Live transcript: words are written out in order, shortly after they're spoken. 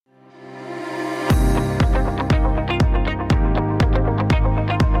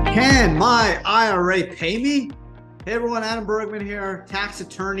Can my IRA pay me? Hey everyone, Adam Bergman here, tax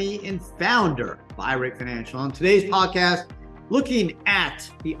attorney and founder of IRA Financial. On today's podcast, looking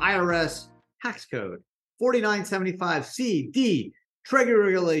at the IRS tax code, 4975C, Treasury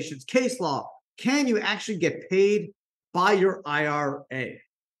regulations, case law. Can you actually get paid by your IRA?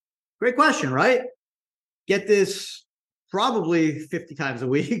 Great question, right? Get this probably 50 times a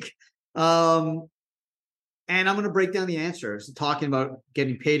week. And I'm going to break down the answers, talking about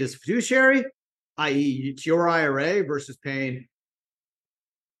getting paid as a fiduciary, i.e. it's your IRA versus paying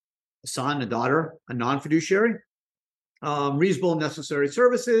a son, a daughter, a non-fiduciary, reasonable and necessary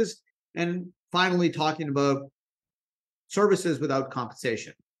services, and finally talking about services without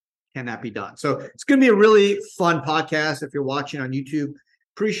compensation. Can that be done? So it's going to be a really fun podcast. If you're watching on YouTube,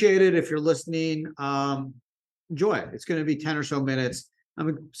 appreciate it. If you're listening, enjoy it. It's going to be 10 or so minutes. I'm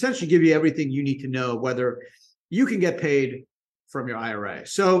going to essentially give you everything you need to know whether you can get paid from your IRA.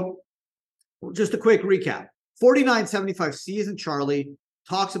 So just a quick recap. 4975C as in Charlie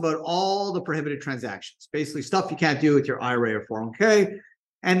talks about all the prohibited transactions, basically stuff you can't do with your IRA or 401k.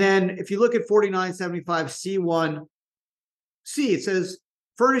 And then if you look at 4975C1C, it says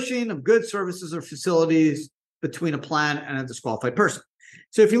furnishing of goods, services, or facilities between a plan and a disqualified person.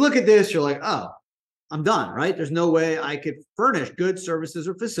 So if you look at this, you're like, oh, I'm done, right? There's no way I could furnish goods, services,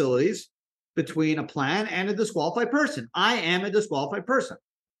 or facilities between a plan and a disqualified person. I am a disqualified person.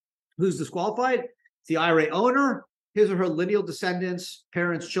 Who's disqualified? It's the IRA owner, his or her lineal descendants,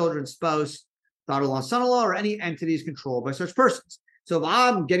 parents, children, spouse, daughter-in-law, son-in-law, or any entities controlled by such persons. So if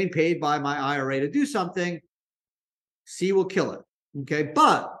I'm getting paid by my IRA to do something, C will kill it, okay?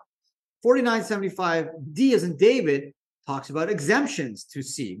 But 4975D as in David talks about exemptions to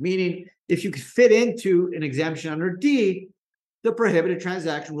C, meaning if you could fit into an exemption under D, the prohibited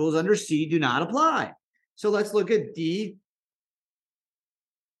transaction rules under C do not apply. So let's look at D2.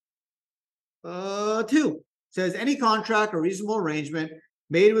 It says any contract or reasonable arrangement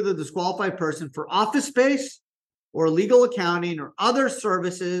made with a disqualified person for office space or legal accounting or other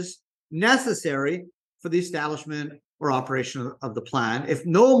services necessary for the establishment or operation of the plan, if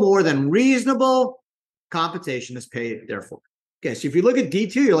no more than reasonable compensation is paid, therefore. Okay, so if you look at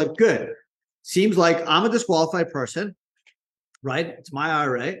D2, you're like, good. Seems like I'm a disqualified person, right? It's my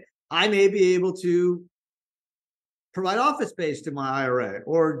IRA. I may be able to provide office space to my IRA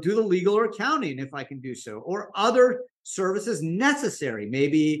or do the legal or accounting if I can do so, or other services necessary.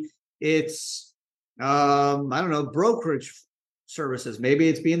 Maybe it's, I don't know, brokerage services. Maybe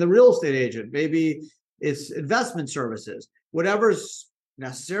it's being the real estate agent. Maybe it's investment services, whatever's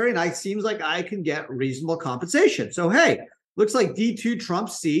necessary. And it seems like I can get reasonable compensation. So, hey, looks like D2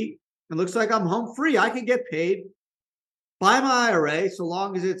 trumps C. It looks like I'm home free. I can get paid by my IRA so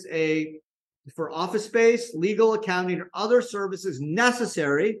long as it's for office space, legal, accounting, or other services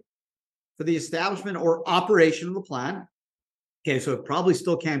necessary for the establishment or operation of the plan. Okay, so it probably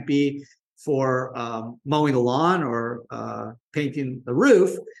still can't be for mowing the lawn or painting the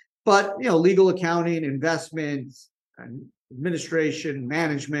roof, but legal, accounting, investments, administration,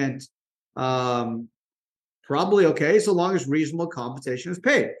 management, probably okay, so long as reasonable compensation is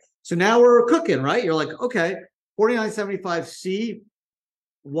paid. So now we're cooking, right? You're like, okay, 4975C1C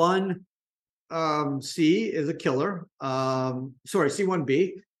is a killer. Sorry,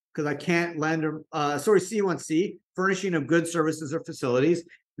 C1B, because I can't lend, C1C, furnishing of goods, services, or facilities.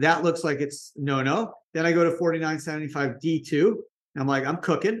 That looks like it's no. Then I go to 4975D2, and I'm like, I'm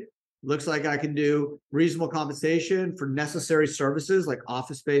cooking. Looks like I can do reasonable compensation for necessary services like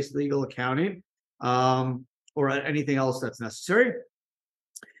office space, legal, accounting, or anything else that's necessary.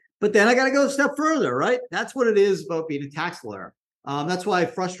 But then I got to go a step further, right? That's what it is about being a tax lawyer. That's why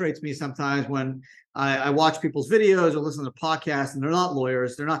it frustrates me sometimes when I watch people's videos or listen to podcasts and they're not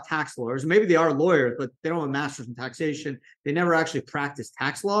lawyers, they're not tax lawyers. Maybe they are lawyers, but they don't have a master's in taxation. They never actually practice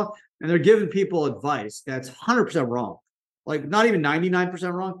tax law, and they're giving people advice that's 100% wrong. Like not even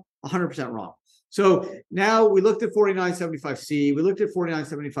 99% wrong, 100% wrong. So now we looked at 4975C, we looked at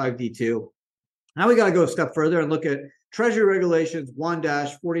 4975D2. Now we got to go a step further and look at Treasury Regulations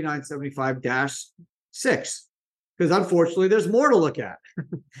 1-4975-6. Because unfortunately, there's more to look at.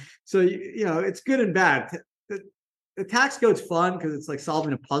 So, it's good and bad. The tax code's fun because it's like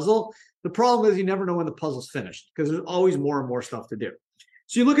solving a puzzle. The problem is you never know when the puzzle's finished because there's always more and more stuff to do.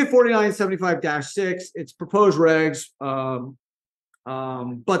 So you look at 4975-6, it's proposed regs,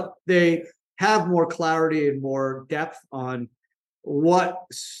 but they have more clarity and more depth on what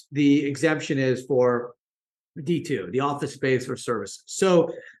the exemption is for D2, the office space or services.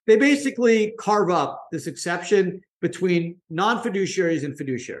 So they basically carve up this exception between non-fiduciaries and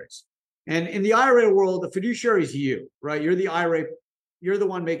fiduciaries. And in the IRA world, the fiduciary is you, right? You're the IRA you're the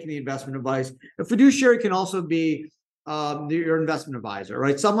one making the investment advice. A fiduciary can also be your investment advisor,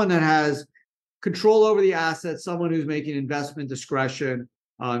 right? Someone that has control over the assets, someone who's making investment discretion,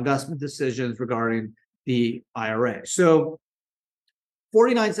 investment decisions regarding the IRA. So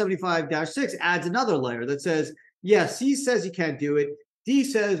 4975-6 adds another layer that says, yes, C says you can't do it. D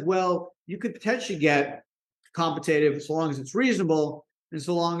says, well, you could potentially get compensated as long as it's reasonable and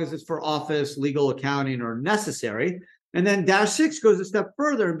so long as it's for office, legal, accounting, or necessary. And then -6 goes a step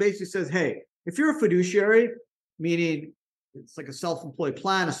further and basically says, hey, if you're a fiduciary, meaning it's like a self-employed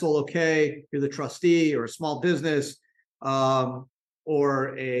plan, a solo K, you're the trustee, or a small business, or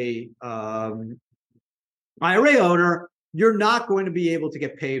a IRA owner, you're not going to be able to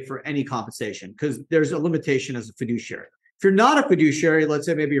get paid for any compensation because there's a limitation as a fiduciary. If you're not a fiduciary, let's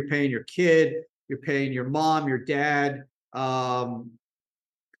say maybe you're paying your kid, you're paying your mom, your dad,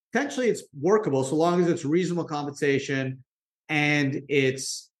 potentially it's workable so long as it's reasonable compensation and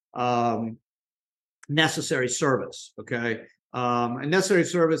it's necessary service, okay? And necessary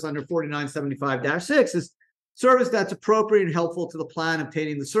service under 4975-6 is service that's appropriate and helpful to the plan,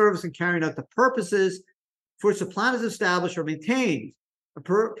 obtaining the service and carrying out the purposes for which the plan is established or maintained. A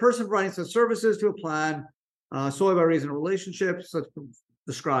person providing such services to a plan solely by reason of relationships, such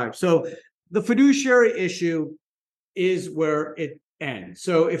described. So the fiduciary issue is where it ends.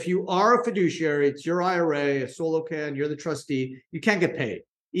 So if you are a fiduciary, it's your IRA, a solo can, you're the trustee, you can't get paid.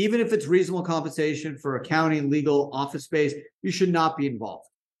 Even if it's reasonable compensation for accounting, legal, office space, you should not be involved.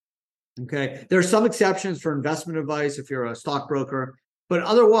 Okay. There are some exceptions for investment advice if you're a stockbroker, but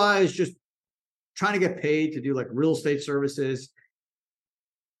otherwise, just trying to get paid to do like real estate services,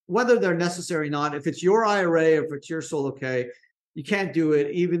 whether they're necessary or not, if it's your IRA or if it's your solo K, you can't do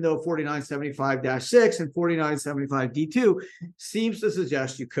it, even though 4975-6 and 4975-D2 seems to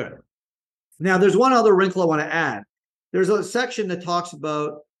suggest you could. Now, there's one other wrinkle I want to add. There's a section that talks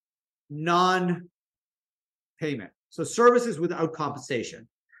about non-payment. So services without compensation.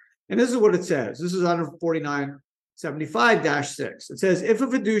 And this is what it says. This is under 4975-6. It says, if a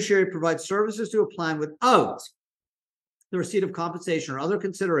fiduciary provides services to a plan without the receipt of compensation or other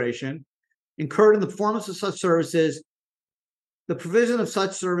consideration incurred in the performance of such services, the provision of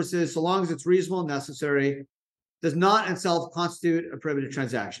such services, so long as it's reasonable and necessary, does not in itself constitute a prohibited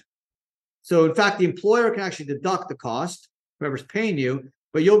transaction. So in fact, the employer can actually deduct the cost, whoever's paying you,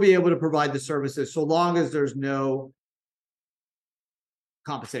 but you'll be able to provide the services so long as there's no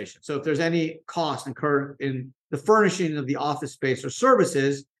compensation. So if there's any cost incurred in the furnishing of the office space or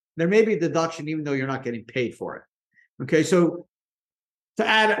services, there may be a deduction even though you're not getting paid for it. Okay, so to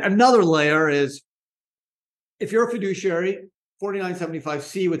add another layer is, if you're a fiduciary,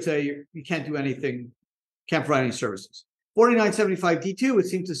 4975-C would say you can't do anything, can't provide any services. 4975-D2 would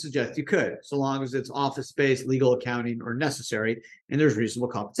seem to suggest you could, so long as it's office space, legal, accounting, or necessary, and there's reasonable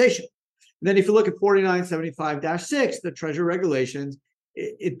compensation. And then if you look at 4975-6, the Treasury regulations,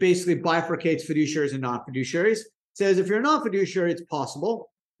 it basically bifurcates fiduciaries and non-fiduciaries. It says if you're a non-fiduciary, it's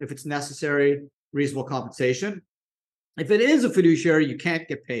possible, if it's necessary, reasonable compensation. If it is a fiduciary, you can't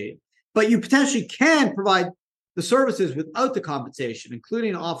get paid, but you potentially can provide the services without the compensation,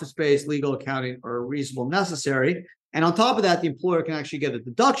 including office space, legal, accounting, or reasonable necessary. And on top of that, the employer can actually get a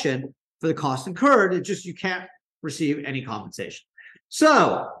deduction for the cost incurred. It's just you can't receive any compensation.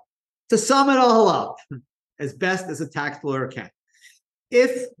 So to sum it all up, as best as a tax lawyer can,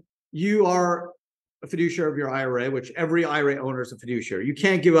 if you are a fiduciary of your IRA, which every IRA owner is a fiduciary, you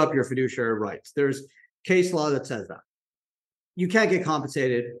can't give up your fiduciary rights. There's case law that says that. You can't get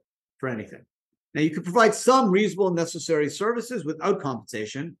compensated for anything. Now, you can provide some reasonable and necessary services without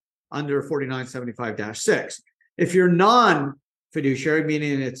compensation under 4975-6. If you're non-fiduciary,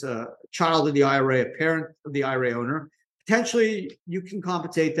 meaning it's a child of the IRA, a parent of the IRA owner, potentially you can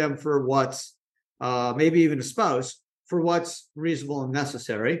compensate them for what's, maybe even a spouse, for what's reasonable and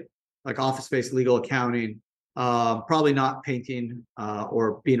necessary, like office space, legal, accounting, probably not painting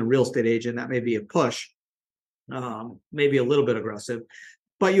or being a real estate agent. That may be a push, maybe a little bit aggressive,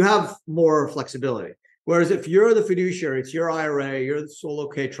 but you have more flexibility. Whereas if you're the fiduciary, it's your IRA, you're the solo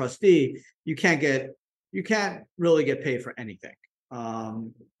K trustee, you can't really get paid for anything,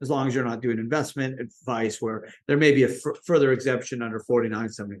 as long as you're not doing investment advice, where there may be a further exemption under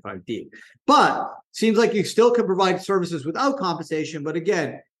 4975-D. But seems like you still can provide services without compensation, but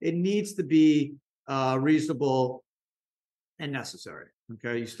again, it needs to be reasonable and necessary.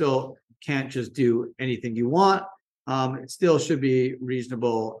 Okay, you still can't just do anything you want. It still should be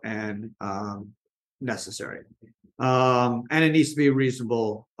reasonable and necessary, and it needs to be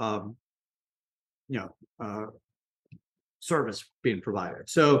reasonable, service being provided.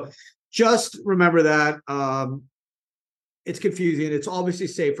 So just remember that it's confusing. It's obviously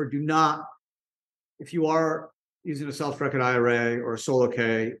safer. Do not, if you are using a self-directed IRA or a solo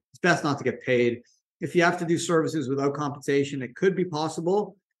K, it's best not to get paid. If you have to do services without compensation, it could be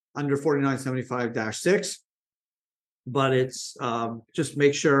possible under 4975-6, but it's just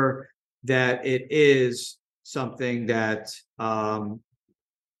make sure that it is something that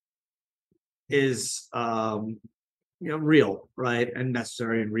is real, right, and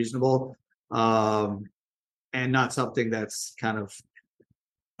necessary and reasonable, and not something that's kind of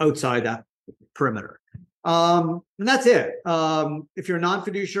outside that perimeter. And that's it. If you're a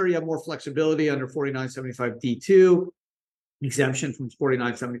non-fiduciary, you have more flexibility under 4975D2, exemption from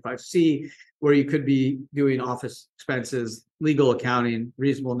 4975C, where you could be doing office expenses, legal, accounting,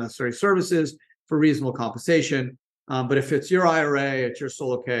 reasonable necessary services for reasonable compensation. But if it's your IRA, it's your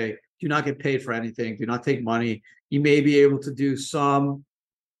solo K, do not get paid for anything. Do not take money. You may be able to do some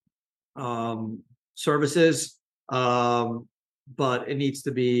services, but it needs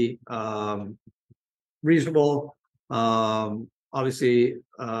to be reasonable. Obviously,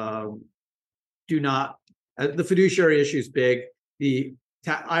 do not. The fiduciary issue is big. The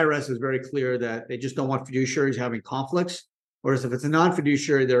IRS is very clear that they just don't want fiduciaries having conflicts. Whereas if it's a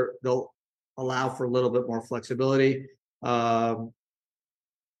non-fiduciary, they'll allow for a little bit more flexibility.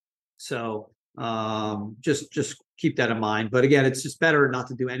 So just keep that in mind. But again, it's just better not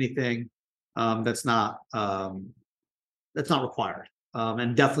to do anything that's not required.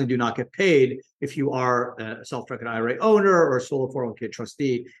 And definitely do not get paid if you are a self-directed IRA owner or a solo 401k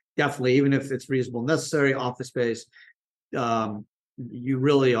trustee. Definitely, even if it's reasonable, necessary, office space, you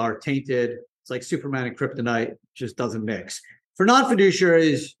really are tainted. It's like Superman and kryptonite, just doesn't mix. For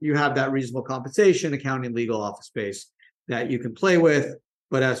non-fiduciaries, you have that reasonable compensation, accounting, legal, office space that you can play with.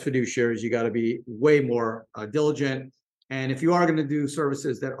 But as fiduciaries, you got to be way more diligent. And if you are going to do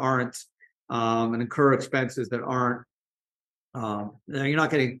services that aren't and incur expenses that aren't, you're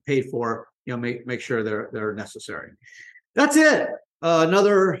not getting paid for, make sure they're necessary. That's it.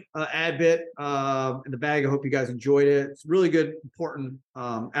 Another ad bit in the bag. I hope you guys enjoyed it. It's a really good, important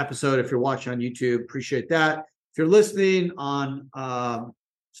episode. If you're watching on YouTube, appreciate that. If you're listening on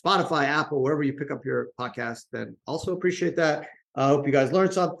Spotify, Apple, wherever you pick up your podcast, then also appreciate that. I hope you guys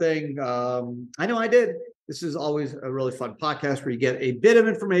learned something. I know I did. This is always a really fun podcast where you get a bit of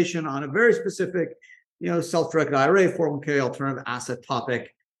information on a very specific, self-directed IRA, 401k, alternative asset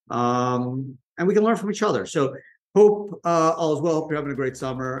topic, and we can learn from each other. So hope all is well. Hope you're having a great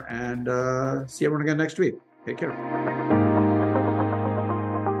summer, and see everyone again next week. Take care.